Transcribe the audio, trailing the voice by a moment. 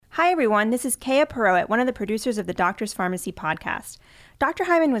Hi everyone, this is Kea Perrot, one of the producers of the Doctor's Pharmacy podcast. Dr.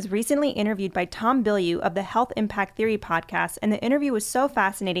 Hyman was recently interviewed by Tom Bilyeu of the Health Impact Theory podcast, and the interview was so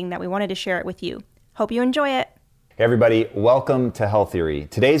fascinating that we wanted to share it with you. Hope you enjoy it. Hey everybody, welcome to Health Theory.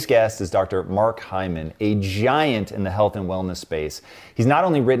 Today's guest is Dr. Mark Hyman, a giant in the health and wellness space. He's not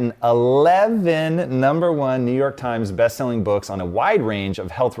only written 11 #1 New York Times bestselling books on a wide range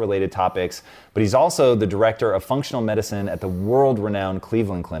of health-related topics, but he's also the director of functional medicine at the world-renowned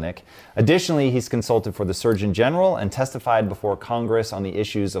Cleveland Clinic. Additionally, he's consulted for the Surgeon General and testified before Congress on the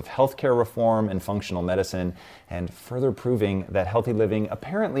issues of healthcare reform and functional medicine, and further proving that healthy living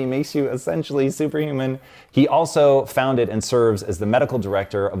apparently makes you essentially superhuman. He also founded and serves as the medical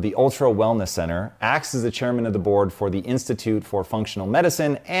director of the Ultra Wellness Center, acts as the chairman of the board for the Institute for Functional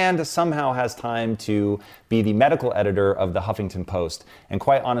Medicine, and somehow has time to be the medical editor of the Huffington Post. And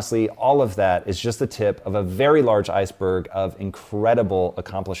quite honestly, all of that is just the tip of a very large iceberg of incredible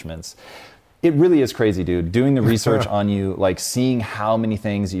accomplishments. It really is crazy, dude, doing the research on you, like seeing how many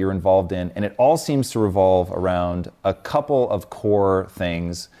things you're involved in, and it all seems to revolve around a couple of core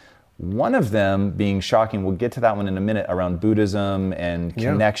things. One of them being shocking, we'll get to that one in a minute, around Buddhism and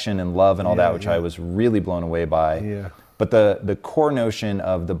connection and love and all that, which I was really blown away by. Yeah. But the core notion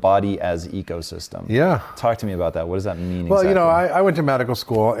of the body as ecosystem. Yeah. Talk to me about that. What does that mean Well, exactly? you know, I went to medical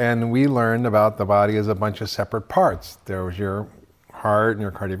school and we learned about the body as a bunch of separate parts. There was your heart and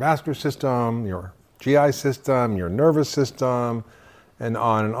your cardiovascular system, your GI system, your nervous system, and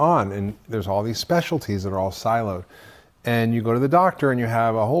on and on. And there's all these specialties that are all siloed. And you go to the doctor and you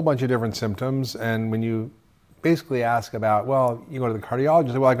have a whole bunch of different symptoms. And when you basically ask about, well, you go to the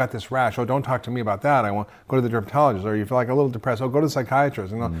cardiologist, well, I got this rash. Oh, don't talk to me about that. I want go to the dermatologist. Or you feel like a little depressed. Oh, go to the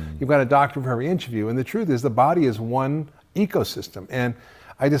psychiatrist. And you've got a doctor for every interview. And the truth is the body is one ecosystem. And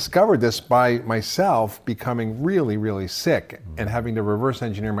I discovered this by myself becoming really, really sick and having to reverse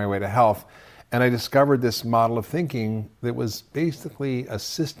engineer my way to health. And I discovered this model of thinking that was basically a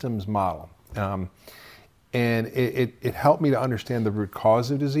systems model. And it helped me to understand the root cause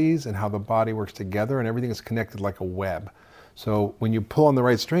of disease and how the body works together, and everything is connected like a web. So when you pull on the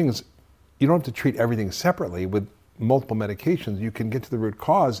right strings, you don't have to treat everything separately with multiple medications. You can get to the root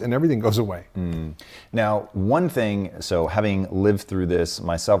cause and everything goes away. Now, one thing, so having lived through this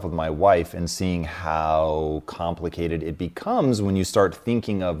myself with my wife and seeing how complicated it becomes when you start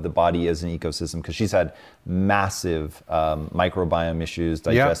thinking of the body as an ecosystem, because she's had massive microbiome issues,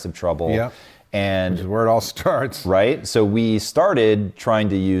 digestive trouble. Yeah. And which is where it all starts. Right? So we started trying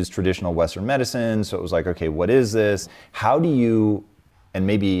to use traditional Western medicine. So it was like, okay, what is this? How do you, and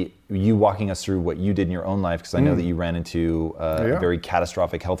maybe you walking us through what you did in your own life, because I know that you ran into a very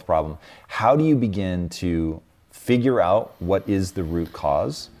catastrophic health problem. How do you begin to figure out what is the root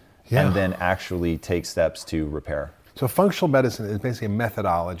cause and then actually take steps to repair? So functional medicine is basically a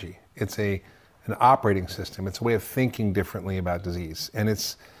methodology. It's an operating system. It's a way of thinking differently about disease. And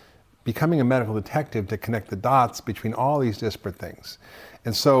it's becoming a medical detective to connect the dots between all these disparate things.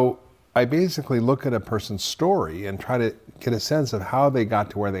 And so I basically look at a person's story and try to get a sense of how they got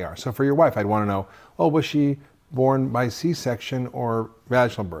to where they are. So for your wife, I'd want to know, oh, was she born by C-section or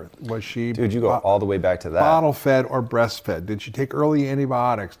vaginal birth? Was she Dude, you go all the way back to that. Bottle fed or breastfed? Did she take early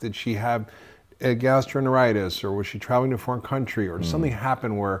antibiotics? Did she have a gastroenteritis, or was she traveling to a foreign country, or did something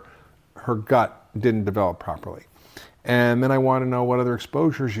happen where her gut didn't develop properly? And then I want to know what other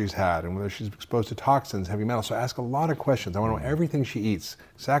exposures she's had and whether she's exposed to toxins, heavy metals. So I ask a lot of questions. I want to know everything she eats,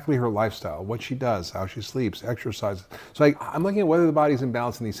 exactly her lifestyle, what she does, how she sleeps, exercises. So I'm looking at whether the body's in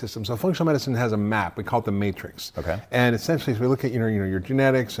balance in these systems. So functional medicine has a map. We call it the matrix. Okay. And essentially, so we look at your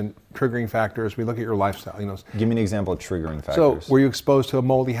genetics and triggering factors. We look at your lifestyle. Give me an example of triggering factors. So were you exposed to a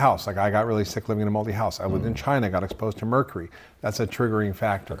moldy house? Like I got really sick living in a moldy house. I lived in China, got exposed to mercury. That's a triggering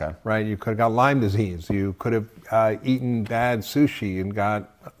factor, right? You could have got Lyme disease. You could have eaten bad sushi and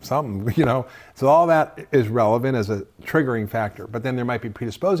got something, So all that is relevant as a triggering factor. But then there might be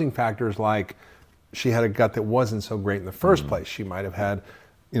predisposing factors like she had a gut that wasn't so great in the first place. She might have had,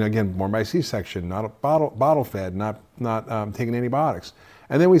 again, born by C-section, not bottle fed, not taking antibiotics.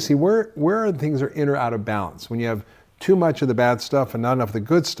 And then we see where things are in or out of balance. When you have too much of the bad stuff and not enough of the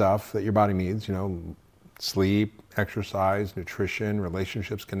good stuff that your body needs, sleep, exercise, nutrition,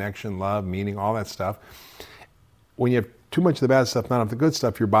 relationships, connection, love, meaning, all that stuff. When you have too much of the bad stuff, not enough of the good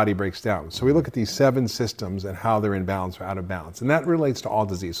stuff, your body breaks down. So we look at these 7 systems and how they're in balance or out of balance. And that relates to all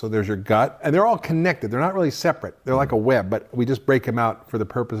disease. So there's your gut, and they're all connected. They're not really separate. They're like a web, but we just break them out for the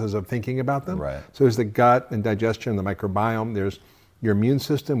purposes of thinking about them. Right. So there's the gut and digestion, the microbiome. There's your immune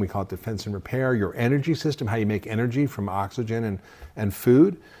system, we call it defense and repair. Your energy system, how you make energy from oxygen and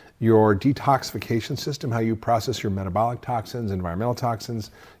food. your detoxification system, how you process your metabolic toxins, environmental toxins,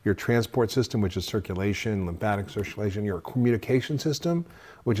 your transport system, which is circulation, lymphatic circulation, your communication system,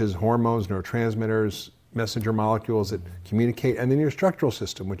 which is hormones, neurotransmitters, messenger molecules that communicate, and then your structural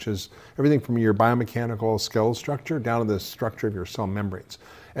system, which is everything from your biomechanical skeletal structure down to the structure of your cell membranes.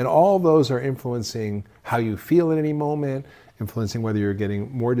 And all those are influencing how you feel at any moment, influencing whether you're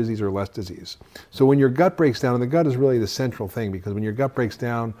getting more disease or less disease. So when your gut breaks down, and the gut is really the central thing, because when your gut breaks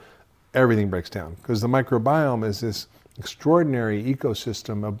down, everything breaks down. Because the microbiome is this extraordinary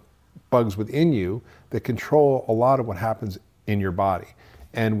ecosystem of bugs within you that control a lot of what happens in your body.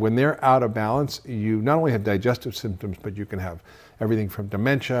 And when they're out of balance, you not only have digestive symptoms, but you can have everything from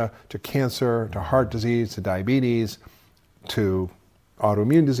dementia to cancer to heart disease to diabetes to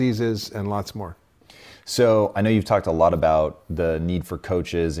autoimmune diseases and lots more. So I know you've talked a lot about the need for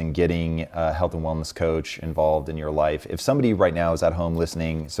coaches and getting a health and wellness coach involved in your life. If somebody right now is at home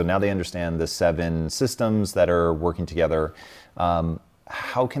listening, so now they understand the 7 systems that are working together,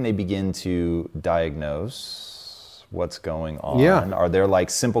 how can they begin to diagnose what's going on? Yeah. Are there like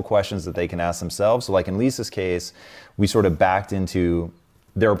simple questions that they can ask themselves? So like in Lisa's case, we sort of backed into,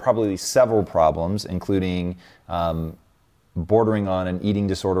 there are probably several problems, including bordering on an eating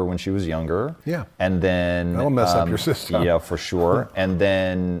disorder when she was younger. Yeah. And then that'll mess up your system. Yeah, for sure. And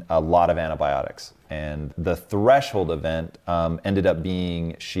then a lot of antibiotics. And the threshold event ended up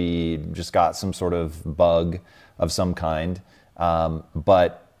being she just got some sort of bug of some kind.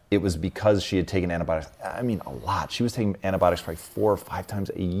 But it was because she had taken antibiotics, I mean, a lot. She was taking antibiotics probably 4 or 5 times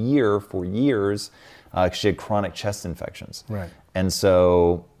a year for years. She had chronic chest infections. Right. And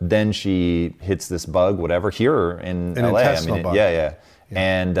so then she hits this bug, whatever, here in An LA. intestinal bug. Yeah.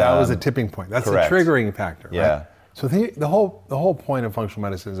 And that was a tipping point. That's correct. the triggering factor. Yeah. Right? So the whole point of functional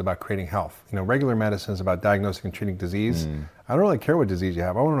medicine is about creating health. Regular medicine is about diagnosing and treating disease. I don't really care what disease you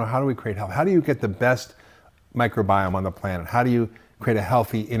have. I want to know, how do we create health? How do you get the best microbiome on the planet? How do you create a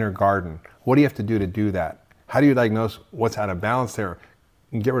healthy inner garden? What do you have to do that? How do you diagnose what's out of balance there?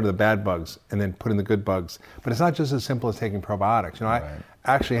 And get rid of the bad bugs and then put in the good bugs. But it's not just as simple as taking probiotics. I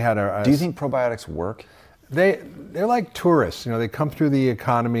actually had a... Do you think probiotics work? They're like tourists. They come through the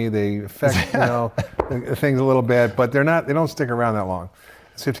economy, they affect things a little bit, but they don't stick around that long.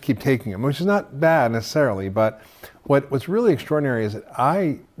 So you have to keep taking them, which is not bad necessarily. But what's really extraordinary is that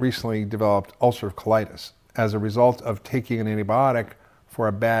I recently developed ulcerative colitis as a result of taking an antibiotic for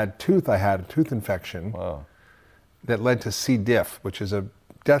a bad tooth I had, a tooth infection. Whoa. That led to C. diff, which is a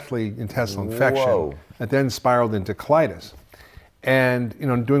deathly intestinal infection. Whoa. That then spiraled into colitis. And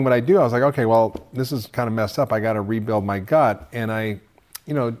doing what I do, I was like, okay, well, this is kind of messed up. I got to rebuild my gut. And I,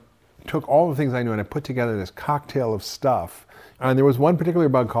 took all the things I knew and I put together this cocktail of stuff. And there was one particular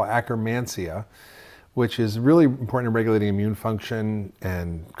bug called Akkermansia, which is really important in regulating immune function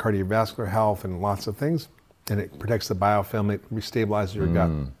and cardiovascular health and lots of things. And it protects the biofilm, it restabilizes your gut.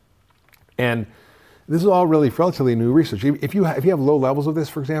 And this is all really relatively new research. If you have low levels of this,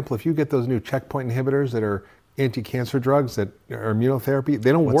 for example, if you get those new checkpoint inhibitors that are anti-cancer drugs that are immunotherapy,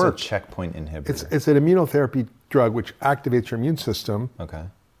 they don't work. What's a checkpoint inhibitor? It's an immunotherapy drug which activates your immune system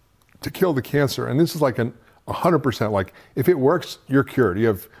to kill the cancer. And this is like 100%, like if it works, you're cured. You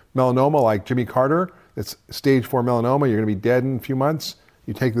have melanoma like Jimmy Carter, it's stage 4 melanoma, you're gonna be dead in a few months.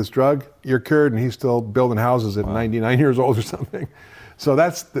 You take this drug, you're cured, and he's still building houses at 99 years old or something. So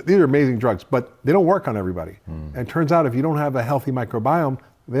these are amazing drugs, but they don't work on everybody. And it turns out if you don't have a healthy microbiome,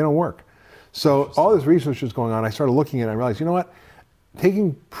 they don't work. So all this research is going on. I started looking at it and I realized, what?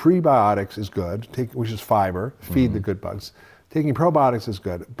 Taking prebiotics is good, which is fiber, feed the good bugs. Taking probiotics is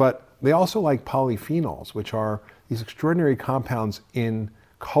good, but they also like polyphenols, which are these extraordinary compounds in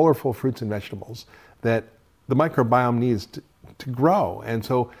colorful fruits and vegetables that the microbiome needs to grow. And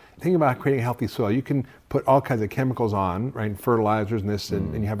so think about creating healthy soil. You can put all kinds of chemicals on, right, fertilizers and this,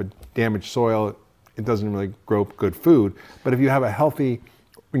 and you have a damaged soil, it doesn't really grow good food. But if you have a healthy,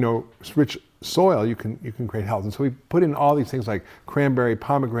 rich soil, you can create health. And so we put in all these things like cranberry,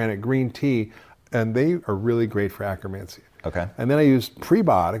 pomegranate, green tea, and they are really great for Akkermansia. Okay. And then I use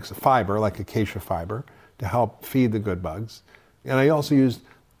prebiotics, fiber, like acacia fiber, to help feed the good bugs. And I also used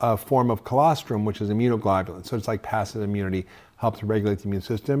a form of colostrum, which is immunoglobulin. So it's like passive immunity, helps to regulate the immune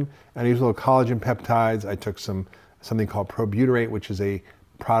system. And I use little collagen peptides. I took something called probutyrate, which is a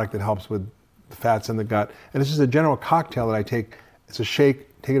product that helps with fats in the gut. And this is a general cocktail that I take. It's a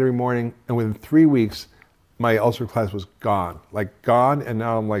shake, take it every morning, and within 3 weeks, my ulcer colitis was gone. And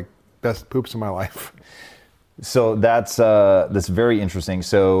now I'm like, best poops of my life. So that's very interesting.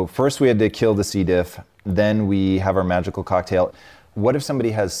 So first we had to kill the C. diff, then we have our magical cocktail. What if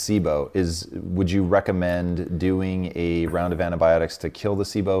somebody has SIBO? Would you recommend doing a round of antibiotics to kill the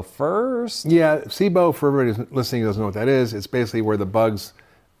SIBO first? Yeah, SIBO, for everybody who's listening who doesn't know what that is, it's basically where the bugs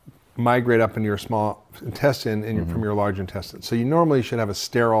migrate up into your small intestine and from your large intestine. So you normally should have a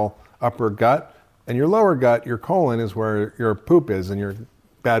sterile upper gut, and your lower gut, your colon, is where your poop is and your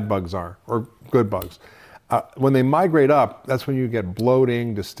bad bugs are, or good bugs. When they migrate up, that's when you get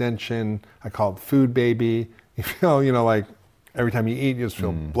bloating, distension. I call it food baby. You feel, like every time you eat, you just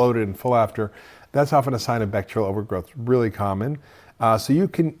feel bloated and full after. That's often a sign of bacterial overgrowth. It's really common. So you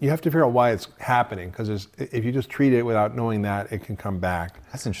have to figure out why it's happening, because if you just treat it without knowing that, it can come back.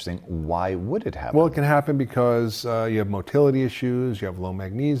 That's interesting. Why would it happen? Well, it can happen because you have motility issues, you have low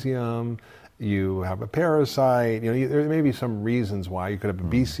magnesium, you have a parasite. There may be some reasons why. You could have a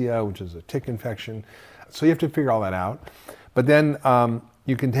BCO, which is a tick infection. So you have to figure all that out. But then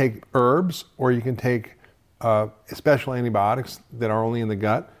you can take herbs, or you can take special antibiotics that are only in the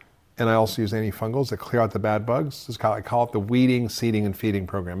gut. And I also use antifungals that clear out the bad bugs. I call it the weeding, seeding, and feeding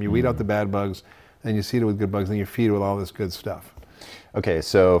program. You weed out the bad bugs, and you seed it with good bugs, and you feed it with all this good stuff. Okay,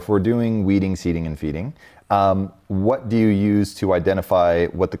 so if we're doing weeding, seeding, and feeding, what do you use to identify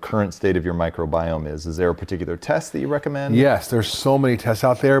what the current state of your microbiome is? Is there a particular test that you recommend? Yes, there's so many tests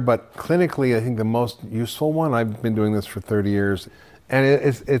out there, but clinically, I think the most useful one, I've been doing this for 30 years, and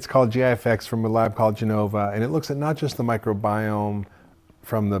it's called GIFX from a lab called Genova, and it looks at not just the microbiome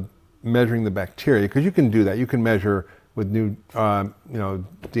from measuring the bacteria, because you can do that. You can measure with new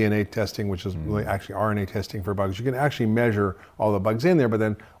DNA testing, which is really actually RNA testing for bugs. You can actually measure all the bugs in there, but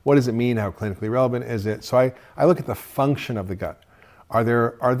then what does it mean? How clinically relevant is it? So I look at the function of the gut. Are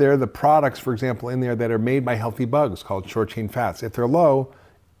there the products, for example, in there that are made by healthy bugs called short chain fats? If they're low,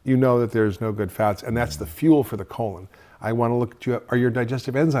 you know that there's no good fats, and that's the fuel for the colon. I want to look at you. Are your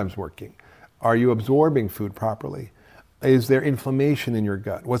digestive enzymes working? Are you absorbing food properly? Is there inflammation in your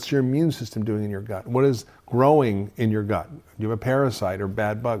gut? What's your immune system doing in your gut? What is growing in your gut? Do you have a parasite or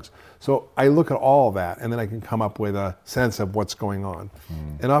bad bugs? So I look at all of that, and then I can come up with a sense of what's going on.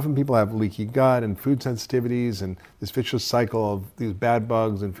 And often people have leaky gut and food sensitivities, and this vicious cycle of these bad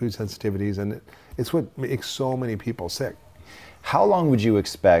bugs and food sensitivities, and it's what makes so many people sick. How long would you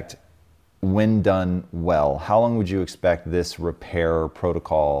expect, when done well, how long would you expect this repair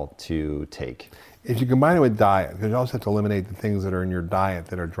protocol to take? If you combine it with diet, because you also have to eliminate the things that are in your diet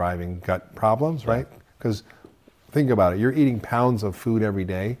that are driving gut problems, right? Because think about it, you're eating pounds of food every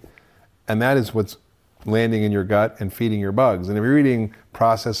day, and that is what's landing in your gut and feeding your bugs. And if you're eating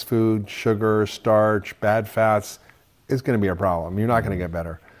processed food, sugar, starch, bad fats, it's going to be a problem. You're not going to get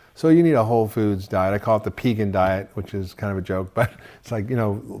better. So you need a whole foods diet. I call it the Pegan diet, which is kind of a joke, but it's like,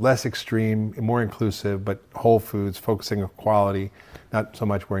 less extreme, more inclusive, but whole foods, focusing on quality, not so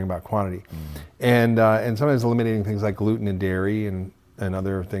much worrying about quantity. And sometimes eliminating things like gluten and dairy and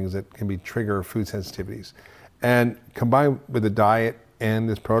other things that can trigger food sensitivities. And combined with the diet and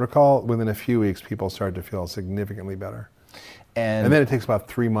this protocol, within a few weeks, people start to feel significantly better. And then it takes about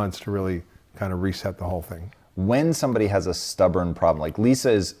 3 months to really kind of reset the whole thing. When somebody has a stubborn problem, like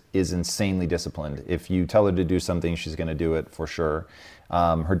Lisa is insanely disciplined. If you tell her to do something, she's going to do it for sure.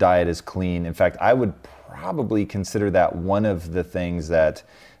 Her diet is clean. In fact, I would probably consider that one of the things that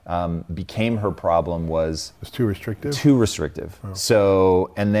became her problem was... It was too restrictive? Too restrictive. Oh.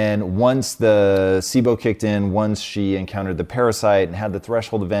 So, and then once the SIBO kicked in, once she encountered the parasite and had the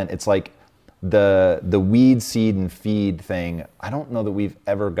threshold event, it's like the weed, seed, and feed thing, I don't know that we've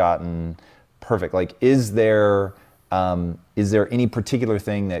ever gotten perfect. Like, is there any particular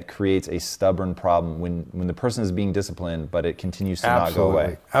thing that creates a stubborn problem when the person is being disciplined, but it continues to not go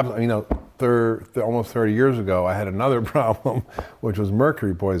away? Absolutely. Almost 30 years ago, I had another problem, which was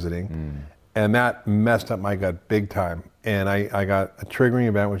mercury poisoning, and that messed up my gut big time. And I got a triggering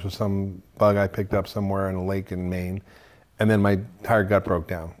event, which was some bug I picked up somewhere in a lake in Maine, and then my entire gut broke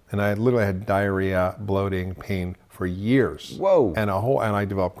down, and I literally had diarrhea, bloating, pain for years. Whoa! And I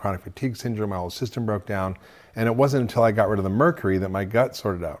developed chronic fatigue syndrome. My whole system broke down. And it wasn't until I got rid of the mercury that my gut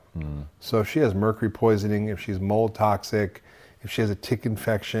sorted out. So if she has mercury poisoning, if she's mold toxic, if she has a tick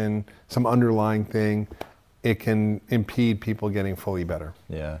infection, some underlying thing, it can impede people getting fully better.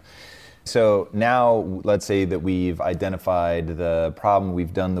 Yeah. So now let's say that we've identified the problem,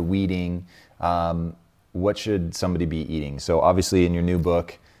 we've done the weeding. What should somebody be eating? So obviously in your new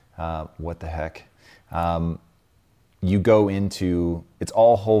book, What the Heck? You go into, it's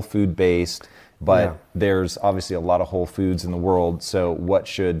all whole food based. But there's obviously a lot of whole foods in the world, so what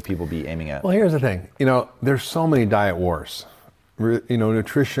should people be aiming at? Well, here's the thing. There's so many diet wars.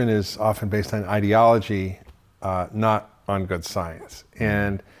 Nutrition is often based on ideology, not on good science.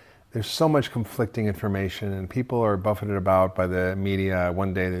 And there's so much conflicting information, and people are buffeted about by the media.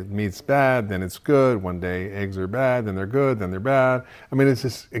 One day the meat's bad, then it's good. One day eggs are bad, then they're good, then they're bad. I mean,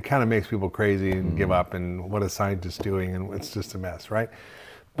 it kind of makes people crazy and give up, and what a scientist doing, and it's just a mess, right?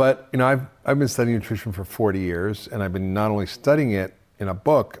 But, I've been studying nutrition for 40 years, and I've been not only studying it in a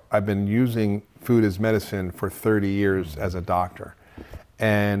book, I've been using food as medicine for 30 years as a doctor.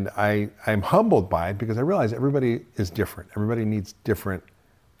 And I'm humbled by it because I realize everybody is different. Everybody needs different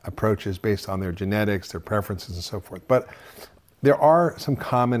approaches based on their genetics, their preferences, and so forth. But there are some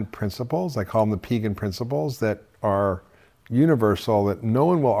common principles, I call them the Pegan principles, that are universal that no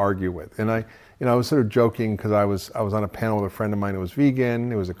one will argue with. And I was sort of joking because I was on a panel with a friend of mine who was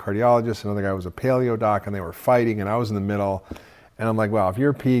vegan. It was a cardiologist, another guy was a paleo doc, and they were fighting, and I was in the middle. And I'm like, well, if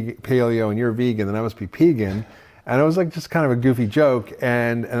you're paleo and you're vegan, then I must be Pegan. And it was like just kind of a goofy joke.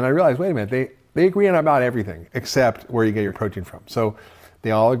 And I realized, wait a minute, they agree on about everything except where you get your protein from. So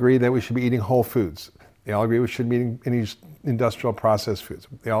they all agree that we should be eating whole foods. They all agree we shouldn't be eating any industrial processed foods.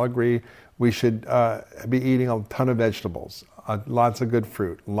 They all agree we should be eating a ton of vegetables, lots of good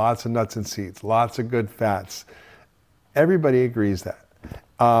fruit, lots of nuts and seeds, lots of good fats. Everybody agrees that.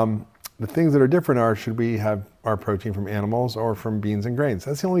 The things that are different are, should we have our protein from animals or from beans and grains?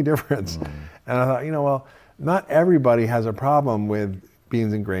 That's the only difference. And I thought, well, not everybody has a problem with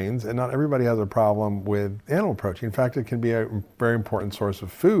beans and grains, and not everybody has a problem with animal protein. In fact, it can be a very important source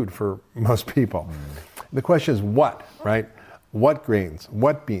of food for most people. The question is what, right? What grains,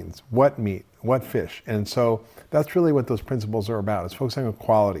 what beans, what meat, what fish? And so that's really what those principles are about. It's focusing on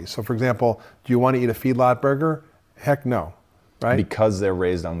quality. So for example, do you want to eat a feedlot burger? Heck no, right? Because they're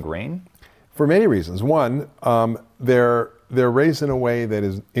raised on grain? For many reasons. One, they're raised in a way that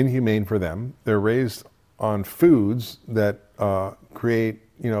is inhumane for them. They're raised on foods that create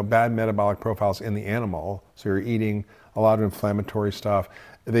bad metabolic profiles in the animal. So you're eating a lot of inflammatory stuff.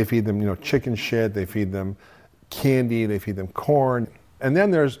 They feed them chicken shit, they feed them candy, they feed them corn. And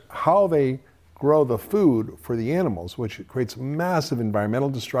then there's how they grow the food for the animals, which creates massive environmental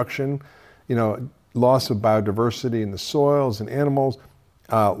destruction, loss of biodiversity in the soils and animals,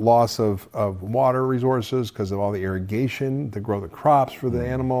 loss of water resources because of all the irrigation to grow the crops for the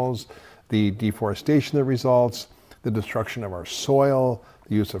animals, the deforestation that results, the destruction of our soil,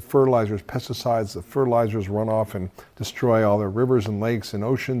 the use of fertilizers, pesticides. The fertilizers run off and destroy all the rivers and lakes and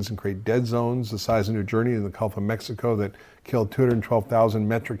oceans and create dead zones the size of New Jersey in the Gulf of Mexico that kill 212,000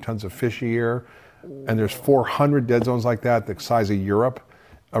 metric tons of fish a year. And there's 400 dead zones like that, the size of Europe,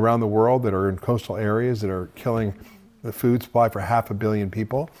 around the world, that are in coastal areas that are killing the food supply for 500 million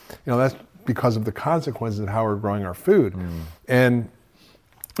people. That's because of the consequences of how we're growing our food. And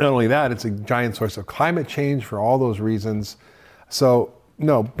not only that, it's a giant source of climate change for all those reasons. So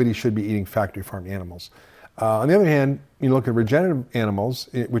nobody should be eating factory farmed animals. On the other hand, you look at regenerative animals,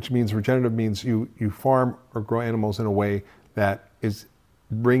 which means regenerative means you farm or grow animals in a way that is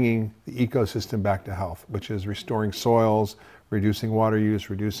bringing the ecosystem back to health, which is restoring soils, reducing water use,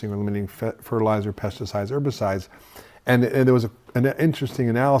 eliminating fertilizer, pesticides, herbicides. And there was an interesting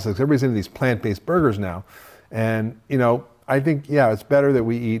analysis. Everybody's into these plant-based burgers now. And, I think, it's better that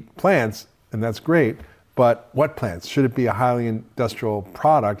we eat plants, and that's great. But what plants? Should it be a highly industrial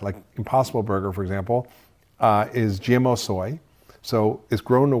product, like Impossible Burger, for example, is GMO soy. So it's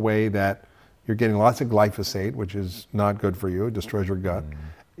grown in a way that you're getting lots of glyphosate, which is not good for you. It destroys your gut.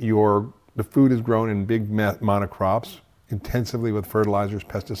 The food is grown in big monocrops, intensively with fertilizers,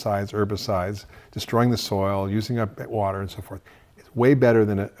 pesticides, herbicides, destroying the soil, using up water, and so forth. It's way better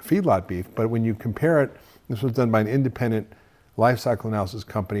than a feedlot beef. But when you compare it, this was done by an independent life cycle analysis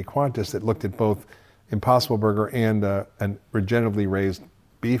company, Qantas, that looked at both Impossible Burger and a regeneratively raised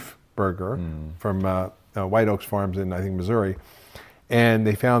beef burger from White Oaks Farms in, I think, Missouri. And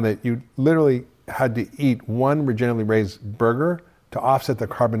they found that you literally had to eat one regeneratively raised burger to offset the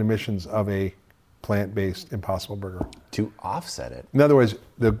carbon emissions of a plant-based Impossible Burger. To offset it? In other words,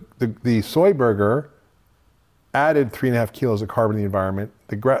 the soy burger added 3.5 kilos of carbon in the environment.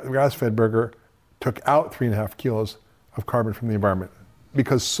 The grass-fed burger took out 3.5 kilos of carbon from the environment.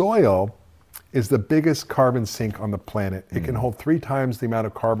 Because soil is the biggest carbon sink on the planet. It can hold 3 times the amount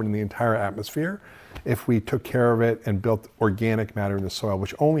of carbon in the entire atmosphere if we took care of it and built organic matter in the soil,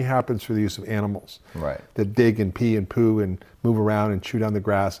 which only happens through the use of animals that dig and pee and poo and move around and chew down the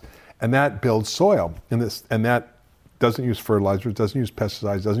grass. And that builds soil. And that doesn't use fertilizers, doesn't use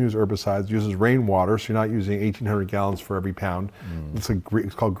pesticides, doesn't use herbicides, uses rainwater, so you're not using 1,800 gallons for every pound.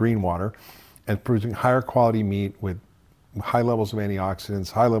 It's called green water. And producing higher quality meat with high levels of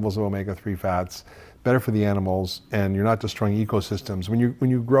antioxidants, high levels of omega-3 fats, better for the animals, and you're not destroying ecosystems. When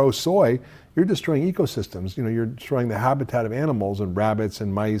you grow soy, you're destroying ecosystems. You're destroying the habitat of animals and rabbits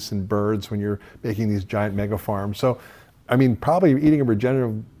and mice and birds when you're making these giant mega farms. So, probably eating a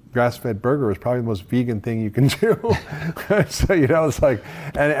regenerative grass-fed burger is probably the most vegan thing you can do. So, it's like,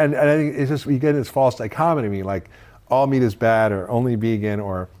 and I think it's just, you get this false dichotomy, like all meat is bad or only vegan,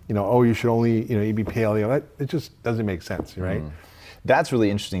 or, you should only, eat paleo. It just doesn't make sense, right? That's really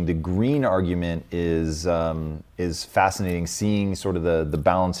interesting. The green argument is fascinating, seeing sort of the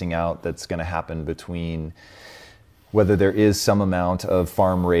balancing out that's going to happen between whether there is some amount of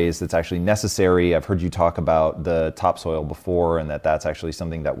farm raised that's actually necessary. I've heard you talk about the topsoil before, and that's actually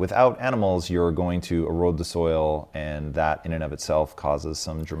something that without animals, you're going to erode the soil, and that in and of itself causes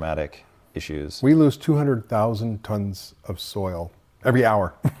some dramatic issues. We lose 200,000 tons of soil every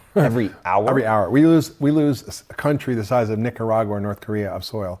hour. Every hour? Every hour. We lose a country the size of Nicaragua or North Korea of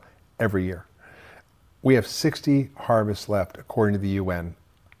soil every year. We have 60 harvests left, according to the UN,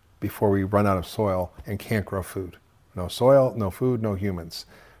 before we run out of soil and can't grow food. No soil, no food, no humans.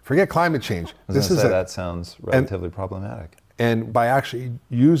 Forget climate change. That sounds relatively problematic. And by actually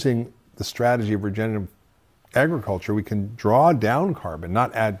using the strategy of regenerative agriculture, we can draw down carbon,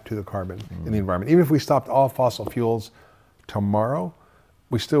 not add to the carbon in the environment. Even if we stopped all fossil fuels tomorrow,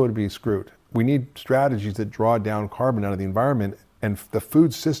 we still would be screwed. We need strategies that draw down carbon out of the environment, and the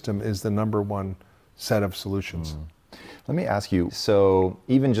food system is the number one set of solutions. Let me ask you, so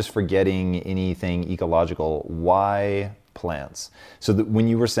even just forgetting anything ecological, why plants? So when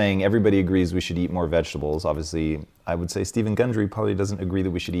you were saying everybody agrees we should eat more vegetables, obviously I would say Stephen Gundry probably doesn't agree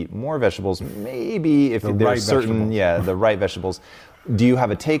that we should eat more vegetables. Maybe if there's certain, the right vegetables. Do you have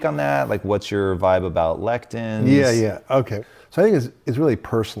a take on that? Like, what's your vibe about lectins? Yeah. Okay. So I think it's really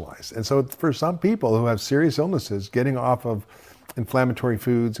personalized. And so for some people who have serious illnesses, getting off of inflammatory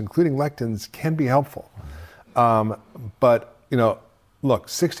foods, including lectins, can be helpful. But, look,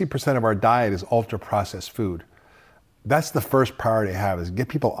 60% of our diet is ultra-processed food. That's the first priority I have, is get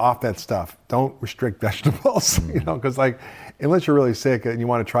people off that stuff. Don't restrict vegetables, because unless you're really sick and you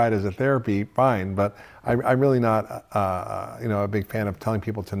want to try it as a therapy, fine. But I'm really not, a big fan of telling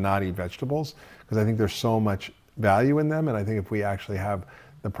people to not eat vegetables, because I think there's so much value in them. And I think if we actually have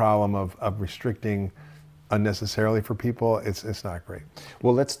the problem of restricting unnecessarily for people, it's not great.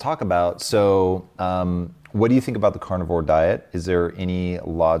 Well, let's talk about, what do you think about the carnivore diet? Is there any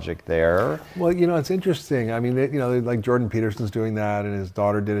logic there? Well, it's interesting. Like Jordan Peterson's doing that, and his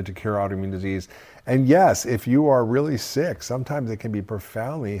daughter did it to cure autoimmune disease. And yes, if you are really sick, sometimes it can be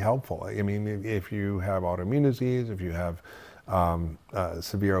profoundly helpful. If you have autoimmune disease, if you have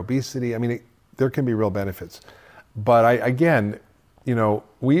severe obesity, there can be real benefits. But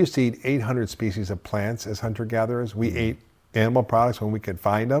we used to eat 800 species of plants as hunter-gatherers. We ate animal products when we could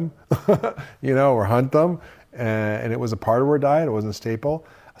find them, or hunt them. And it was a part of our diet. It wasn't a staple.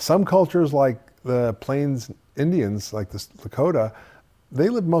 Some cultures, like the Plains Indians, like the Lakota, they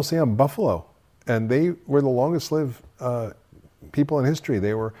lived mostly on buffalo. And they were the longest lived people in history.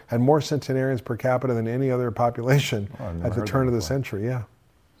 They had more centenarians per capita than any other population at the turn of the century. Yeah.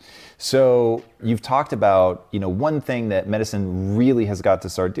 So you've talked about, one thing that medicine really has got to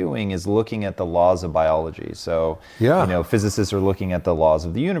start doing is looking at the laws of biology. So, physicists are looking at the laws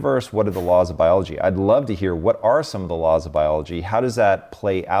of the universe. What are the laws of biology? I'd love to hear, what are some of the laws of biology? How does that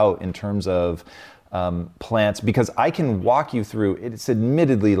play out in terms of plants? Because I can walk you through, it's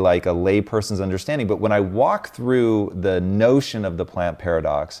admittedly like a layperson's understanding, but when I walk through the notion of the plant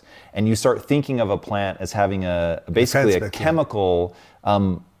paradox, and you start thinking of a plant as having basically a chemical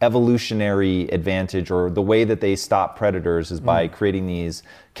evolutionary advantage, or the way that they stop predators is by creating these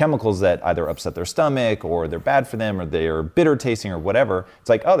chemicals that either upset their stomach, or they're bad for them, or they're bitter tasting, or whatever. It's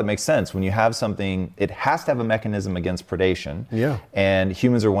like, oh, that makes sense. When you have something, it has to have a mechanism against predation. Yeah. And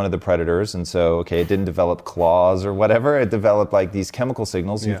humans are one of the predators, and so, it didn't develop claws or whatever. It developed like these chemical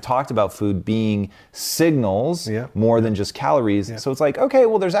signals. Yeah. You've talked about food being signals more than just calories. Yeah. So it's like, okay,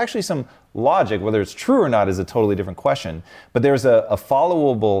 well, there's actually some logic. Whether it's true or not is a totally different question. But there's a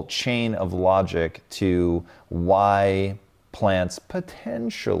followable chain of logic to why plants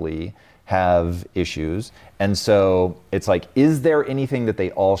potentially have issues. And so it's like, is there anything that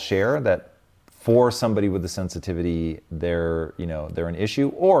they all share that for somebody with the sensitivity, they're an issue?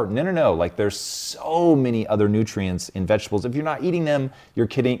 Or no, like there's so many other nutrients in vegetables. If you're not eating them, you're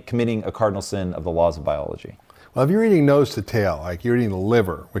committing a cardinal sin of the laws of biology. Well, if you're eating nose to tail, like you're eating the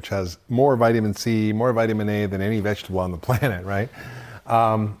liver, which has more vitamin C, more vitamin A than any vegetable on the planet, right?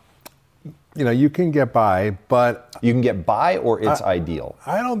 You can get by, but... You can get by, or it's ideal?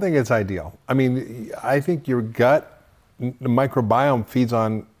 I don't think it's ideal. I think your gut, the microbiome feeds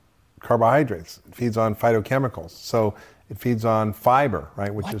on carbohydrates. It feeds on phytochemicals. So it feeds on fiber,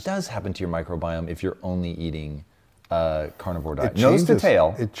 right? What does happen to your microbiome if you're only eating a carnivore diet? Nose to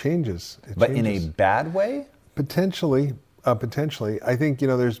tail. It changes. But in a bad way? Potentially. I think,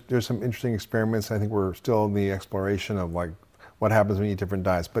 there's some interesting experiments. I think we're still in the exploration of like what happens when you eat different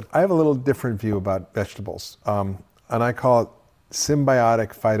diets. But I have a little different view about vegetables. And I call it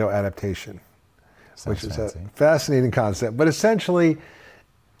symbiotic phytoadaptation, which is a fascinating concept. But essentially,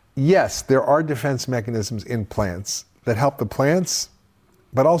 yes, there are defense mechanisms in plants that help the plants,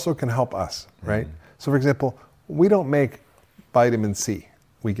 but also can help us, right? So for example, we don't make vitamin C.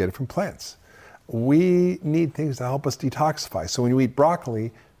 We get it from plants. We need things to help us detoxify. So when you eat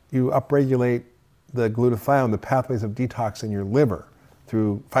broccoli, you upregulate the glutathione, the pathways of detox in your liver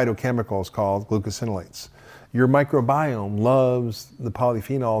through phytochemicals called glucosinolates. Your microbiome loves the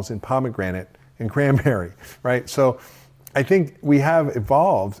polyphenols in pomegranate and cranberry, right? So I think we have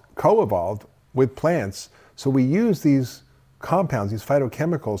co-evolved with plants. So we use these compounds, these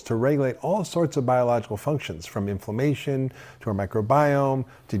phytochemicals, to regulate all sorts of biological functions, from inflammation to our microbiome,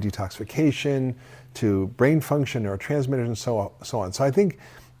 to detoxification, to brain function, neurotransmitters, and so on. So I think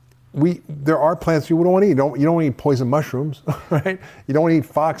there are plants you don't want to eat. You don't want to eat poison mushrooms, right? You don't want to eat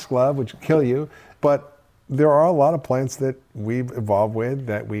foxglove, which will kill you. But there are a lot of plants that we've evolved with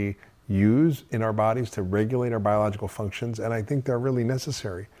that we use in our bodies to regulate our biological functions, and I think they're really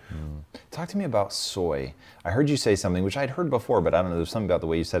necessary. Talk to me about soy. I heard you say something, which I'd heard before, but I don't know, there's something about the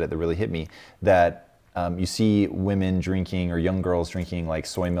way you said it that really hit me, that you see women drinking or young girls drinking like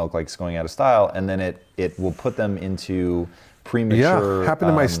soy milk like it's going out of style, and then it will put them into premature... Yeah, happened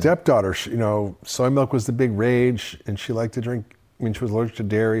to my stepdaughter. Soy milk was the big rage, and she liked to drink, she was allergic to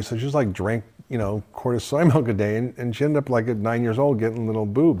dairy, so she just drank, quart of soy milk a day, and she ended up at 9 years old getting little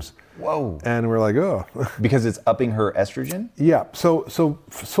boobs. Whoa. And we're like, oh. Because it's upping her estrogen? Yeah, so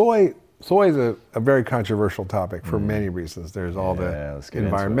soy is a very controversial topic for many reasons. There's all the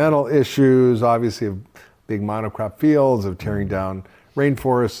environmental issues, obviously of big monocrop fields, of tearing down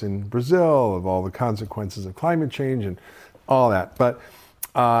rainforests in Brazil, of all the consequences of climate change and all that. But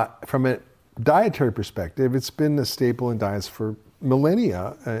from a dietary perspective, it's been a staple in diets for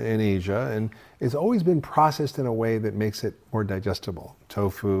millennia in Asia, and it's always been processed in a way that makes it more digestible.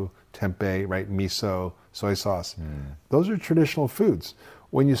 Tofu, tempeh, right? Miso, soy sauce. Those are traditional foods.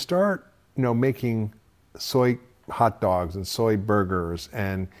 When you start, making soy hot dogs and soy burgers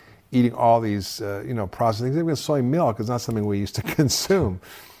and eating all these, processed things, even soy milk is not something we used to consume.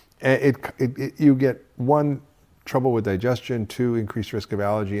 You get one, trouble with digestion, 2, increased risk of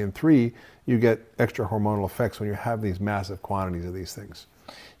allergy, and 3, you get extra hormonal effects when you have these massive quantities of these things.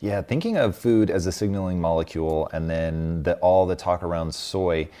 Yeah, thinking of food as a signaling molecule and then all the talk around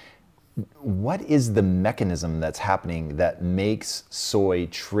soy, what is the mechanism that's happening that makes soy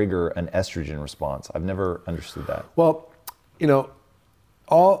trigger an estrogen response? I've never understood that. Well,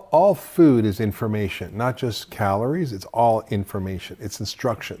 all food is information, not just calories. It's all information. It's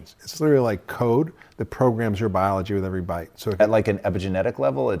instructions. It's literally like code that programs your biology with every bite. So at like an epigenetic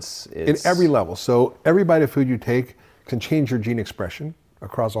level, it's in every level. So every bite of food you take can change your gene expression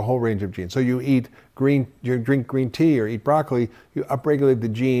across a whole range of genes. So you drink green tea or eat broccoli, you upregulate the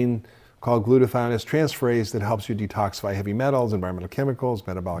gene called glutathione transferase that helps you detoxify heavy metals, environmental chemicals,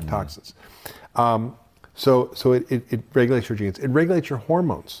 metabolic toxins. So it regulates your genes. It regulates your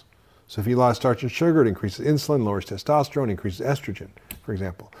hormones. So if you eat a lot of starch and sugar, it increases insulin, lowers testosterone, increases estrogen, for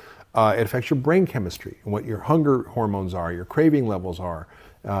example. It affects your brain chemistry, and what your hunger hormones are, your craving levels are,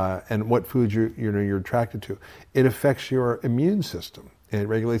 and what foods you're attracted to. It affects your immune system. It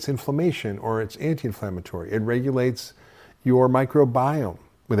regulates inflammation, or it's anti-inflammatory. It regulates your microbiome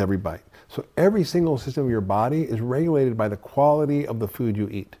with every bite. So every single system of your body is regulated by the quality of the food you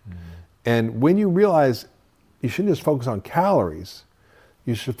eat. And when you realize you shouldn't just focus on calories,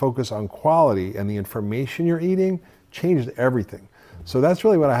 you should focus on quality, and the information you're eating changes everything. So that's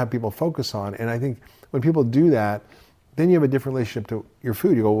really what I have people focus on. And I think when people do that, then you have a different relationship to your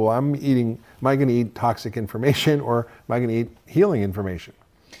food. You go, well, am I going to eat toxic information, or am I going to eat healing information?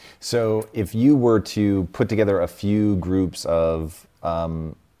 So if you were to put together a few groups of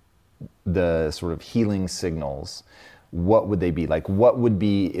the sort of healing signals, what would they be? Like, what would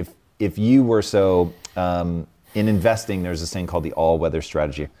be, if you were in investing, there's this thing called the all-weather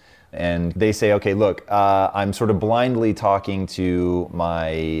strategy. And they say, okay, look, I'm sort of blindly talking to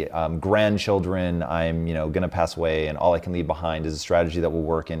my grandchildren. I'm, going to pass away, and all I can leave behind is a strategy that will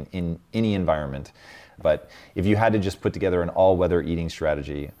work in any environment. But if you had to just put together an all-weather eating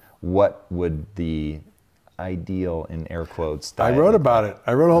strategy, what would the ideal, in air quotes, diet I wrote about it.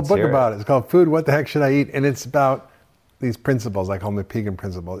 I wrote a whole book about it. It's called Food, What the Heck Should I Eat? And it's about these principles, I call them the Pegan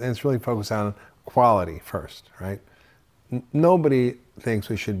principles, and it's really focused on quality first, right? Nobody thinks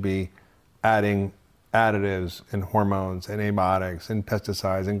we should be adding additives and hormones and antibiotics and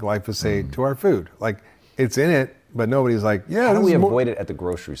pesticides and glyphosate to our food. Like, it's in it, but nobody's like, yeah. How do we avoid it at the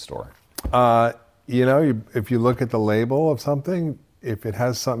grocery store? If you look at the label of something, if it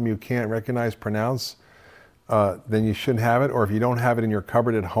has something you can't recognize, pronounce, then you shouldn't have it. Or if you don't have it in your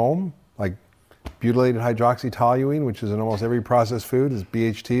cupboard at home, like butylated hydroxytoluene, which is in almost every processed food, is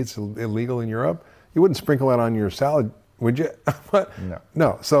BHT. It's illegal in Europe. You wouldn't sprinkle that on your salad, would you?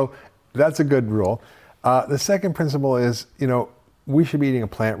 No. So that's a good rule. The second principle is, we should be eating a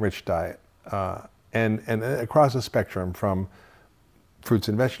plant-rich diet, and across the spectrum, from fruits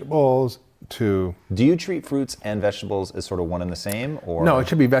and vegetables to... Do you treat fruits and vegetables as sort of one and the same, or...? No, it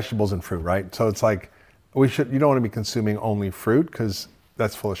should be vegetables and fruit, right? So it's like, you don't want to be consuming only fruit, because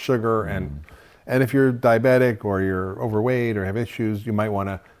that's full of sugar, and if you're diabetic or you're overweight or have issues, you might want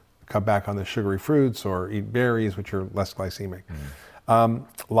to cut back on the sugary fruits or eat berries, which are less glycemic.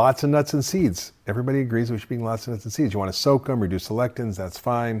 Lots of nuts and seeds. Everybody agrees we should be eating lots of nuts and seeds. You want to soak them, reduce the lectins, that's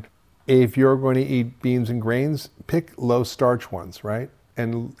fine. If you're going to eat beans and grains, pick low starch ones, right?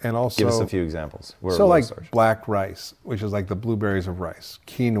 And also... Give us a few examples. So like black rice, which is like the blueberries of rice.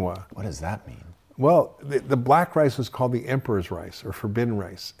 Quinoa. What does that mean? Well, the black rice is called the emperor's rice or forbidden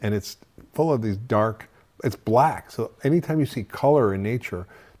rice. And it's full of these it's black. So anytime you see color in nature,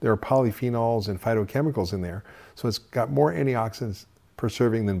 there are polyphenols and phytochemicals in there. So it's got more antioxidants per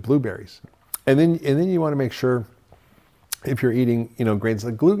serving than blueberries. And then you want to make sure, if you're eating, grains,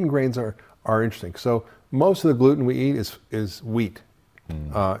 like gluten grains are interesting. So most of the gluten we eat is wheat.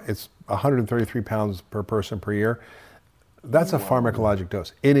 It's 133 pounds per person per year. That's a pharmacologic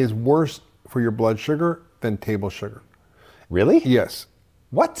dose. It is worse for your blood sugar than table sugar. Really? Yes.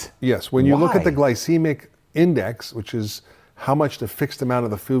 What? Yes. When you look at the glycemic index, which is how much the fixed amount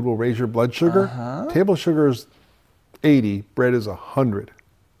of the food will raise your blood sugar, table sugar is 80, bread is 100.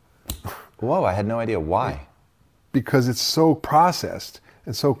 Whoa, I had no idea. Why? Because it's so processed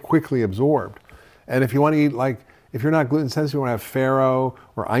and so quickly absorbed. And if you want to eat, if you're not gluten sensitive, you want to have farro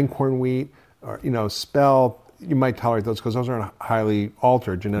or einkorn wheat or, spelt, you might tolerate those because those aren't highly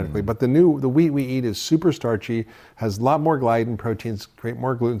altered genetically. But the wheat we eat is super starchy, has a lot more gliadin proteins, create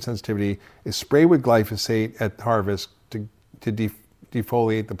more gluten sensitivity, is sprayed with glyphosate at harvest to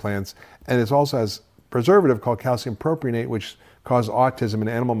defoliate the plants, and it also has preservative called calcium propionate, which causes autism in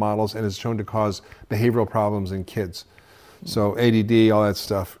animal models and is shown to cause behavioral problems in kids. So ADD, all that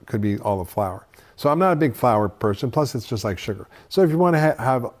stuff, could be all the flour. So I'm not a big flour person, plus it's just like sugar. So if you want to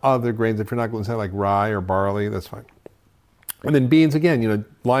have other grains, if you're not gluten sensitive, like rye or barley, that's fine. And then beans, again,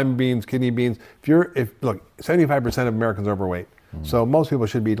 lima beans, kidney beans. Look, 75% of Americans are overweight. So most people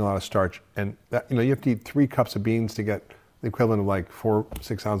should be eating a lot of starch. And that, you have to eat 3 cups of beans to get the equivalent of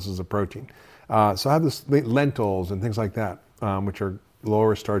 4-6 ounces of protein. So I have this lentils and things like that, which are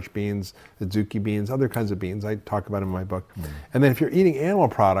lower starch beans, azuki beans, other kinds of beans. I talk about them in my book. And then if you're eating animal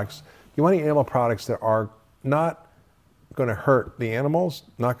products, you want to eat animal products that are not going to hurt the animals,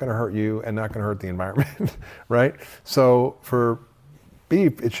 not going to hurt you, and not going to hurt the environment, right? So for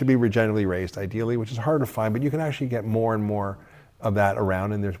beef, it should be regeneratively raised, ideally, which is hard to find, but you can actually get more and more of that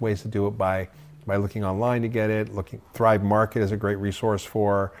around, and there's ways to do it by looking online to get it. Thrive Market is a great resource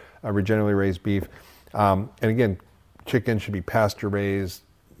for regeneratively raised beef. And again, chicken should be pasture raised,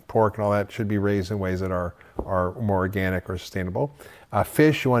 pork and all that should be raised in ways that are more organic or sustainable.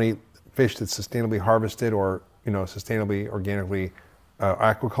 Fish, you want to eat fish that's sustainably harvested or sustainably organically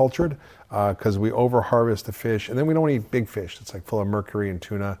aquacultured, because we over harvest the fish, and then we don't want to eat big fish that's full of mercury and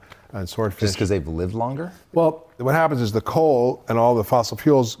tuna and swordfish. Just because they've lived longer? Well, what happens is the coal and all the fossil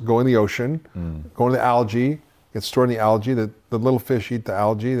fuels go in the ocean, go into the algae, get stored in the algae. The little fish eat the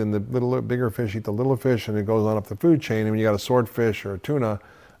algae, then the bigger fish eat the little fish, and it goes on up the food chain. And when you got a swordfish or a tuna,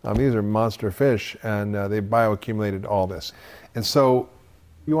 these are monster fish, and they bioaccumulated all this. And so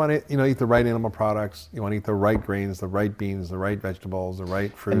you want to eat the right animal products. You want to eat the right grains, the right beans, the right vegetables, the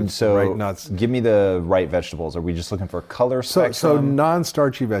right fruits, the right nuts. Give me the right vegetables. Are we just looking for color spectrum? So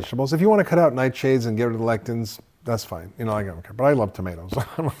non-starchy vegetables. If you want to cut out nightshades and get rid of the lectins, that's fine. I don't care. But I love tomatoes.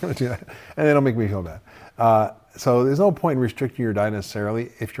 I'm not going to do that. And they don't make me feel bad. So there's no point in restricting your diet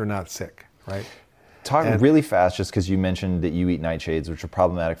necessarily if you're not sick, right? Talk really fast, just because you mentioned that you eat nightshades, which are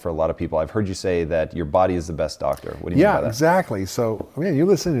problematic for a lot of people. I've heard you say that your body is the best doctor. What do you mean by that? Yeah, exactly. So, man, you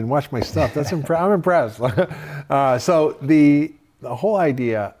listen and watch my stuff. That's I'm impressed. So the whole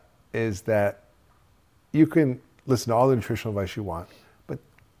idea is that you can listen to all the nutritional advice you want, but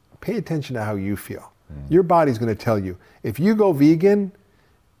pay attention to how you feel. Your body's going to tell you. If you go vegan,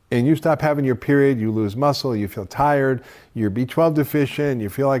 and you stop having your period, you lose muscle, you feel tired, you're B12 deficient, you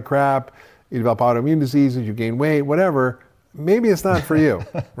feel like crap, you develop autoimmune diseases, you gain weight, whatever, maybe it's not for you,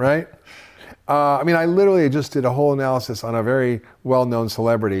 right? I literally just did a whole analysis on a very well-known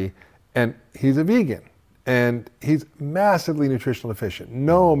celebrity, and he's a vegan, and he's massively nutritional deficient,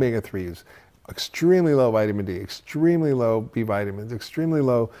 no omega-3s, extremely low vitamin D, extremely low B vitamins, extremely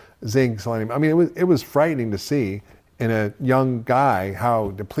low zinc, selenium. It was frightening to see in a young guy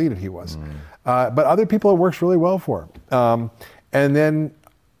how depleted he was. But other people, it works really well for. And then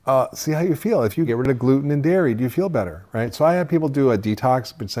see how you feel. If you get rid of gluten and dairy, do you feel better, right? So I have people do a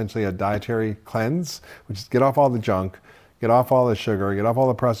detox, essentially a dietary cleanse, which is get off all the junk, get off all the sugar, get off all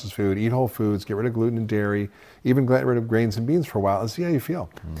the processed food, eat whole foods, get rid of gluten and dairy, even get rid of grains and beans for a while and see how you feel.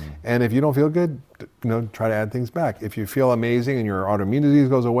 And if you don't feel good, try to add things back. If you feel amazing and your autoimmune disease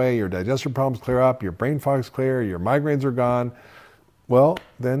goes away, your digestive problems clear up, your brain fog's clear, your migraines are gone, well,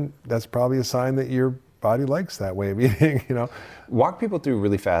 then that's probably a sign that your body likes that way of eating, Walk people through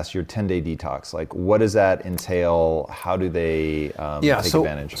really fast your 10-day detox. Like, what does that entail? How do they take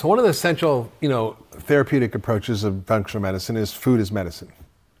advantage? So one of the essential, therapeutic approaches of functional medicine is food is medicine.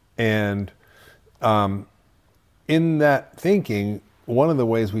 And in that thinking, one of the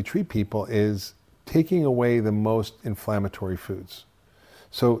ways we treat people is taking away the most inflammatory foods.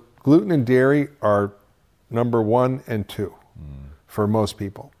 So gluten and dairy are number 1 and 2 for most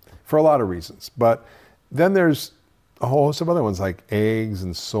people, for a lot of reasons. But then there's a whole host of other ones like eggs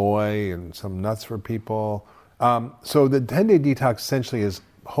and soy and some nuts for people. So the 10-day detox essentially is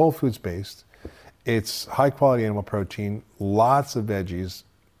whole foods based. It's high quality animal protein, lots of veggies,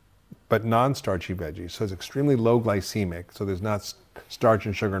 but non-starchy veggies. So it's extremely low glycemic. So there's not starch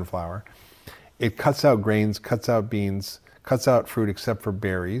and sugar and flour. It cuts out grains, cuts out beans, cuts out fruit except for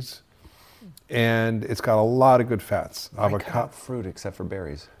berries. And it's got a lot of good fats. Cut out fruit except for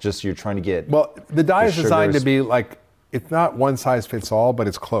berries. Just you're trying to get. Well, the diet is designed to be like, it's not one size fits all, but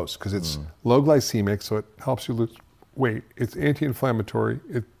it's close because it's low glycemic, so it helps you lose weight. It's anti-inflammatory.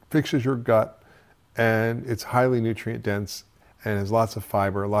 It fixes your gut, and it's highly nutrient dense and has lots of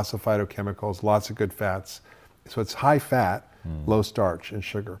fiber, lots of phytochemicals, lots of good fats. So it's high fat, low starch and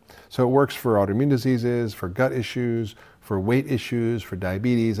sugar. So it works for autoimmune diseases, for gut issues, for weight issues, for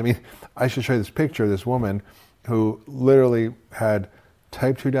diabetes. I should show you this picture of this woman who literally had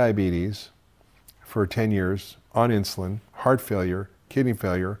type 2 diabetes for 10 years on insulin, heart failure, kidney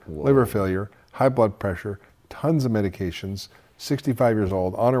failure, liver failure, high blood pressure, tons of medications, 65 years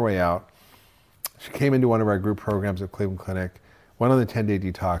old, on her way out. She came into one of our group programs at Cleveland Clinic, went on the 10-day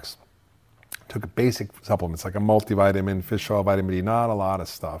detox, took basic supplements like a multivitamin, fish oil, vitamin D, not a lot of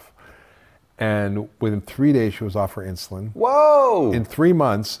stuff. And within 3 days, she was off her insulin. Whoa! In 3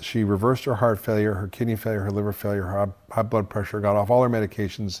 months, she reversed her heart failure, her kidney failure, her liver failure, her high blood pressure, got off all her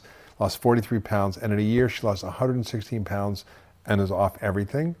medications, lost 43 pounds. And in a year, she lost 116 pounds and is off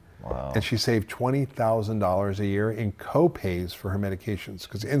everything. Wow. And she saved $20,000 a year in co-pays for her medications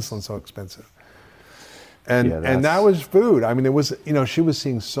because insulin's so expensive. And that was food. It was, she was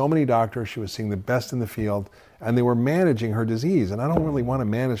seeing so many doctors. She was seeing the best in the field. And they were managing her disease. And I don't really want to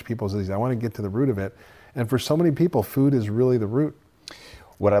manage people's disease. I want to get to the root of it. And for so many people, food is really the root.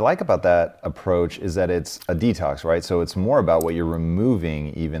 What I like about that approach is that it's a detox, right? So it's more about what you're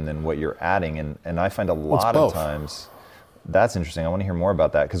removing even than what you're adding. And I find a lot of times, that's interesting. I want to hear more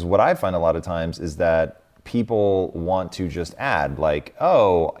about that. Because what I find a lot of times is that people want to just add, like,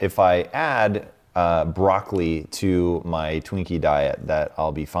 oh, if I add broccoli to my Twinkie diet, that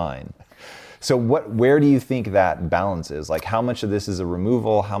I'll be fine. So where do you think that balance is? Like, how much of this is a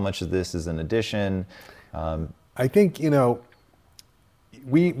removal? How much of this is an addition? I think,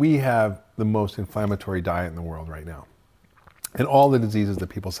 we have the most inflammatory diet in the world right now. And all the diseases that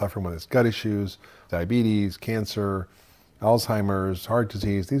people suffer from, whether it's gut issues, diabetes, cancer, Alzheimer's, heart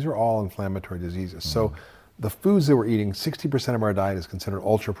disease, these are all inflammatory diseases. So the foods that we're eating, 60% of our diet is considered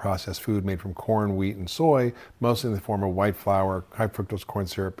ultra-processed food made from corn, wheat, and soy, mostly in the form of white flour, high fructose corn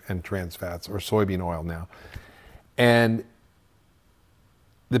syrup, and trans fats, or soybean oil now. And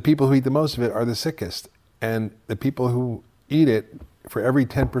the people who eat the most of it are the sickest. And the people who eat it, for every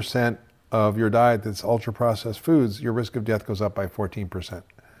 10% of your diet that's ultra-processed foods, your risk of death goes up by 14%.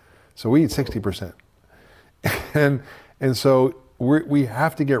 So we eat 60%. And so we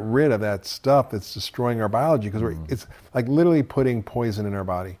have to get rid of that stuff that's destroying our biology because it's like literally putting poison in our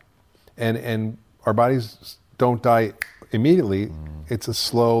body. And our bodies don't die immediately. It's a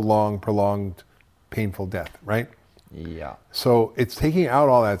slow, long, prolonged, painful death, right? Yeah. So it's taking out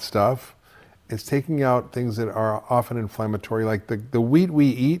all that stuff. It's taking out things that are often inflammatory. Like the wheat we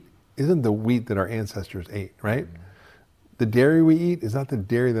eat isn't the wheat that our ancestors ate, right? the dairy we eat is not the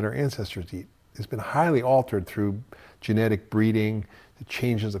dairy that our ancestors eat. It's been highly altered through genetic breeding. It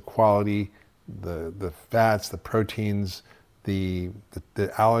changes the quality, the fats, the proteins, the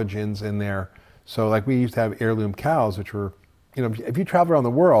allergens in there. So like we used to have heirloom cows, which were, if you travel around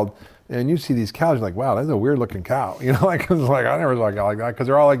the world and you see these cows, you're like, wow, that's a weird looking cow. Like, it's like, I never like that, because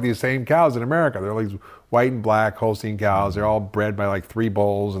they're all like these same cows in America. They're like white and black Holstein cows. They're all bred by like 3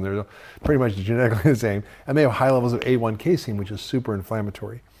 bulls, and they're pretty much genetically the same. And they have high levels of A1 casein, which is super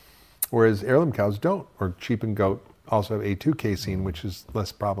inflammatory. Whereas heirloom cows don't, or sheep and goat also have A2 casein, which is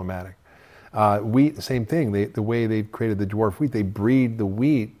less problematic. Wheat, same thing. The way they've created the dwarf wheat, they breed the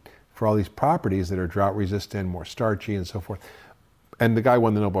wheat for all these properties that are drought resistant, more starchy, and so forth. And the guy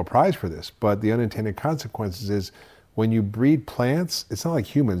won the Nobel Prize for this. But the unintended consequences is when you breed plants, it's not like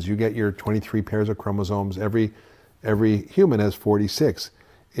humans. You get your 23 pairs of chromosomes. Every human has 46.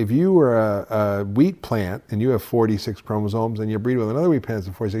 If you were a wheat plant and you have 46 chromosomes, and you breed with another wheat plant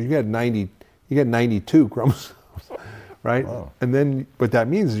that's 46, you get 92 chromosomes. Right? Wow. And then what that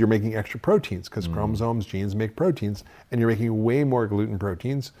means is you're making extra proteins, because chromosomes, genes make proteins, and you're making way more gluten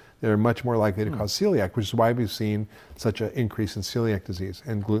proteins that are much more likely to cause celiac, which is why we've seen such an increase in celiac disease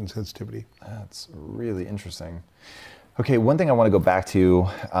and gluten sensitivity. That's really interesting. Okay, one thing I want to go back to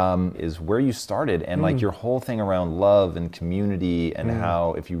is where you started, and like your whole thing around love and community, and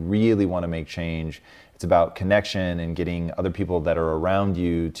how if you really want to make change, it's about connection and getting other people that are around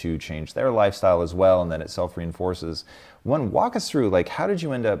you to change their lifestyle as well, and then it self-reinforces. Walk us through, like, how did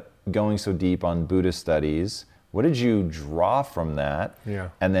you end up going so deep on Buddhist studies? What did you draw from that? Yeah.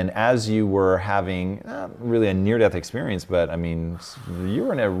 And then as you were having, not really a near-death experience, but I mean, you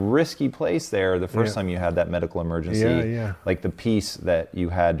were in a risky place there the first time you had that medical emergency. Like the peace that you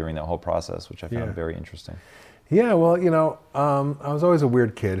had during that whole process, which I found very interesting. Yeah, well, I was always a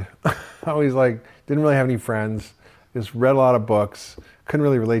weird kid. I always didn't really have any friends, just read a lot of books, couldn't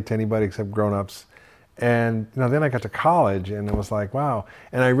really relate to anybody except grown-ups. And then I got to college, and it was like, wow.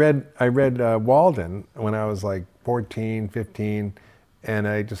 And I read Walden when I was like 14, 15, and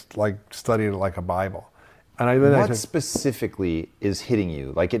I just studied it like a Bible. And what specifically is hitting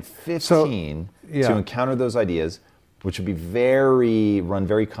you? Like at 15, to encounter those ideas, which would be run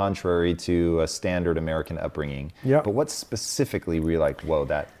very contrary to a standard American upbringing. But what specifically were you like, whoa,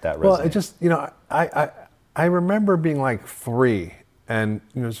 that resonates? Well, it just, I remember being like 3 and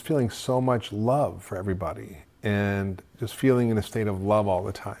just feeling so much love for everybody and just feeling in a state of love all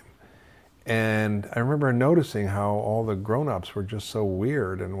the time. And I remember noticing how all the grown-ups were just so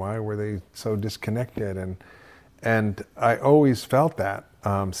weird, and why were they so disconnected, and I always felt that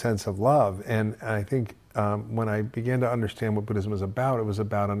sense of love. And I think when I began to understand what Buddhism was about, it was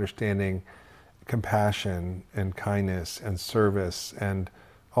about understanding compassion and kindness and service, and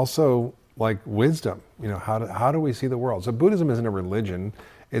also like wisdom. How do we see the world? So Buddhism isn't a religion.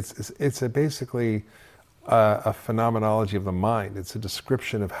 It's basically a phenomenology of the mind. It's a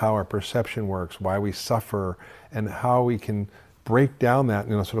description of how our perception works, why we suffer, and how we can break down that,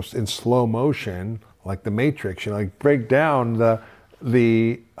 sort of in slow motion, like the Matrix. Break down the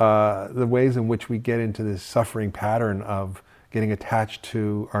ways in which we get into this suffering pattern of getting attached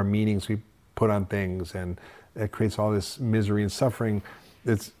to our meanings we put on things, and it creates all this misery and suffering.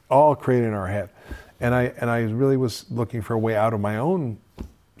 It's all created in our head. And I really was looking for a way out of my own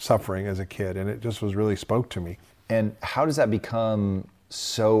suffering as a kid, and it just really spoke to me. And how does that become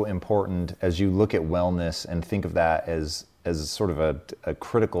so important as you look at wellness and think of that as sort of a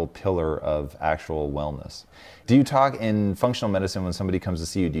critical pillar of actual wellness? Do you talk in functional medicine when somebody comes to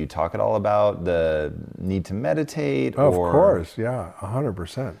see you, do you talk at all about the need to meditate? Oh, of course, yeah,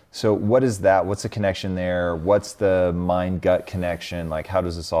 100%. So what is that? What's the connection there? What's the mind-gut connection? Like, how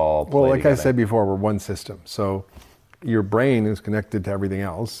does this all play Well, like together? I said before, we're one system. So your brain is connected to everything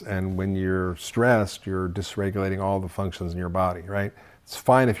else, and when you're stressed, you're dysregulating all the functions in your body, right? It's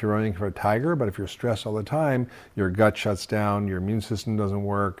fine if you're running for a tiger, but if you're stressed all the time, your gut shuts down, your immune system doesn't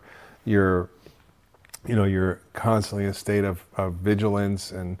work, you're constantly in a state of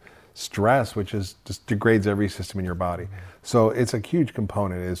vigilance and stress, which just degrades every system in your body. So it's a huge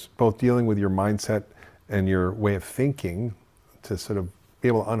component, is both dealing with your mindset and your way of thinking to sort of be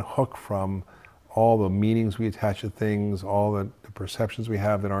able to unhook from all the meanings we attach to things, all the perceptions we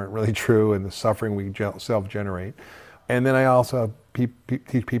have that aren't really true, and the suffering we self-generate. And then I also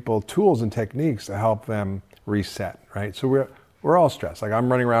teach people tools and techniques to help them reset, right? So we're all stressed. Like, I'm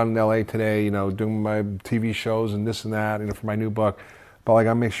running around in LA today, doing my TV shows and this and that, for my new book. But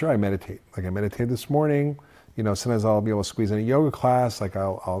I make sure I meditate. Like, I meditated this morning. Sometimes I'll be able to squeeze in a yoga class. Like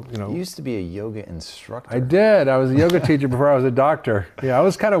I'll. You used to be a yoga instructor. I did. I was a yoga teacher before I was a doctor. Yeah, I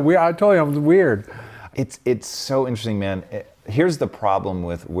was kind of weird. I told you I was weird. It's so interesting, man. Here's the problem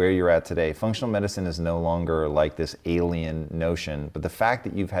with where you're at today. Functional medicine is no longer like this alien notion, but the fact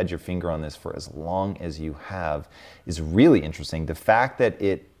that you've had your finger on this for as long as you have is really interesting. The fact that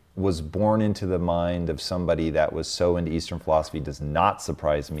it was born into the mind of somebody that was so into Eastern philosophy does not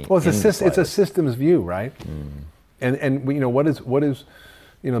surprise me. Well, it's a systems view, right? And what is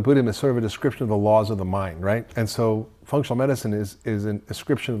Buddhism is sort of a description of the laws of the mind, right? And so functional medicine is a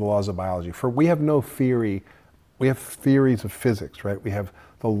description of the laws of biology. We have no theory. We have theories of physics, right? We have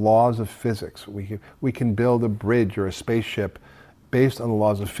the laws of physics. We can build a bridge or a spaceship based on the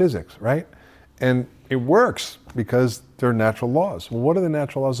laws of physics, right? And it works because they're natural laws. Well, what are the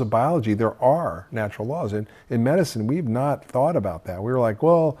natural laws of biology? There are natural laws. In medicine, we've not thought about that. We were like,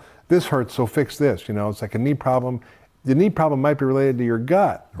 well, this hurts, so fix this. It's like a knee problem. The knee problem might be related to your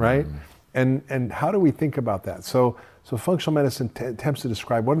gut, right? And how do we think about that? So functional medicine attempts to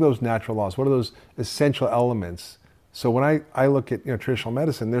describe what are those natural laws, what are those essential elements. So when I look at traditional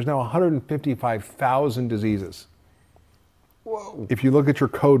medicine, there's now 155,000 diseases. Whoa. If you look at your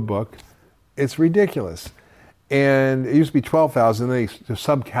code book, it's ridiculous. And it used to be 12,000, they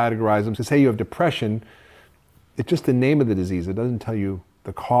subcategorize them. To say you have depression, it's just the name of the disease. It doesn't tell you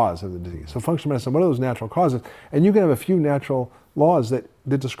the cause of the disease. So functional medicine, what are those natural causes? And you can have a few natural laws that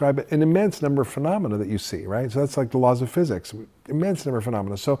describe an immense number of phenomena that you see, right? So that's like the laws of physics, immense number of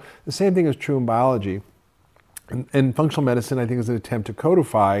phenomena. So the same thing is true in biology. And functional medicine, I think, is an attempt to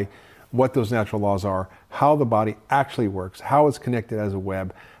codify what those natural laws are, how the body actually works, how it's connected as a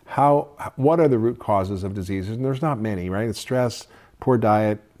web, what are the root causes of diseases? And there's not many, right? It's stress, poor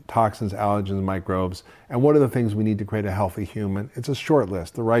diet, toxins, allergens, microbes, and what are the things we need to create a healthy human? It's a short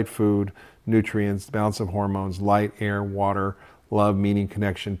list: the right food, nutrients, balance of hormones, light, air, water, love, meaning,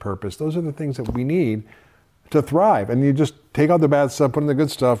 connection, purpose. Those are the things that we need to thrive. And you just take out the bad stuff, put in the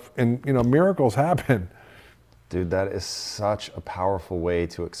good stuff, and miracles happen. Dude, that is such a powerful way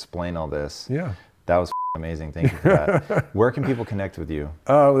to explain all this. Yeah. That was amazing. Thank you for that. Where can people connect with you?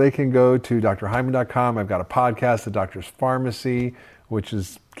 They can go to drhyman.com. I've got a podcast, The Doctor's Pharmacy, which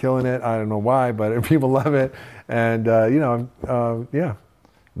is killing it. I don't know why, but people love it. And, yeah.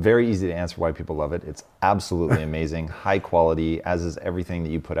 Very easy to answer why people love it. It's absolutely amazing. High quality, as is everything that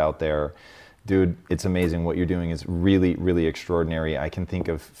you put out there. Dude, it's amazing. What you're doing is really, really extraordinary. I can think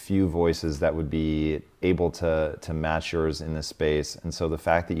of few voices that would be able to match yours in this space. And so the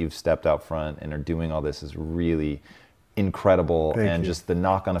fact that you've stepped out front and are doing all this is really incredible. Thank and you. Just the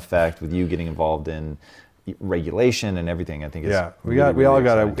knock-on effect with you getting involved in regulation and everything, I think is we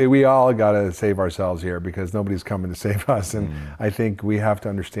all gotta save ourselves here, because nobody's coming to save us. And I think we have to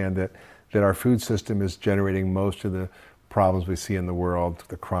understand that our food system is generating most of the problems we see in the world: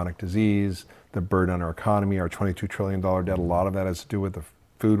 the chronic disease, the burden on our economy, our $22 trillion debt. A lot of that has to do with the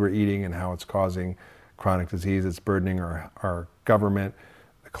food we're eating and how it's causing chronic disease. It's burdening our government,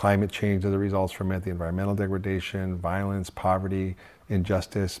 the climate change that results from it, the environmental degradation, violence, poverty,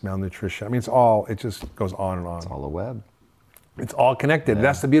 injustice, malnutrition. I mean, it just goes on and on. It's all a web. It's all connected. Yeah.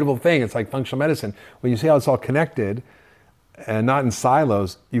 That's the beautiful thing. It's like functional medicine. When you see how it's all connected and not in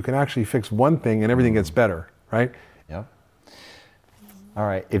silos, you can actually fix one thing and everything gets better, right? Yep. All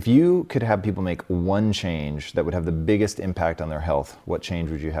right. If you could have people make one change that would have the biggest impact on their health, what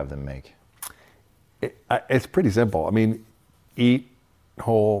change would you have them make? It's pretty simple. I mean, eat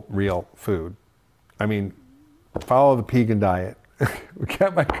whole, real food. I mean, follow the vegan diet.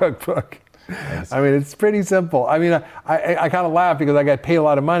 Get my cookbook. Nice. I mean, it's pretty simple. I mean, I kind of laugh because I got paid a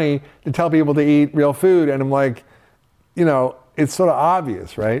lot of money to tell people to eat real food. And I'm like, it's sort of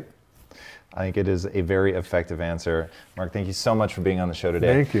obvious, right? I think it is a very effective answer. Mark, thank you so much for being on the show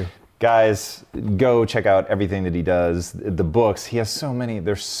today. Thank you. Guys, go check out everything that he does. The books, he has so many.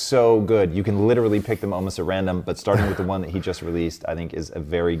 They're so good. You can literally pick them almost at random, but starting with the one that he just released, I think is a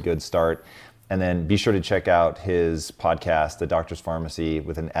very good start. And then be sure to check out his podcast, The Doctor's Pharmacy,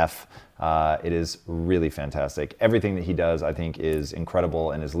 with an F. It is really fantastic. Everything that he does, I think, is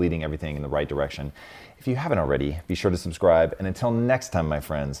incredible and is leading everything in the right direction. If you haven't already, be sure to subscribe. And until next time, my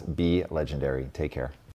friends, be legendary. Take care.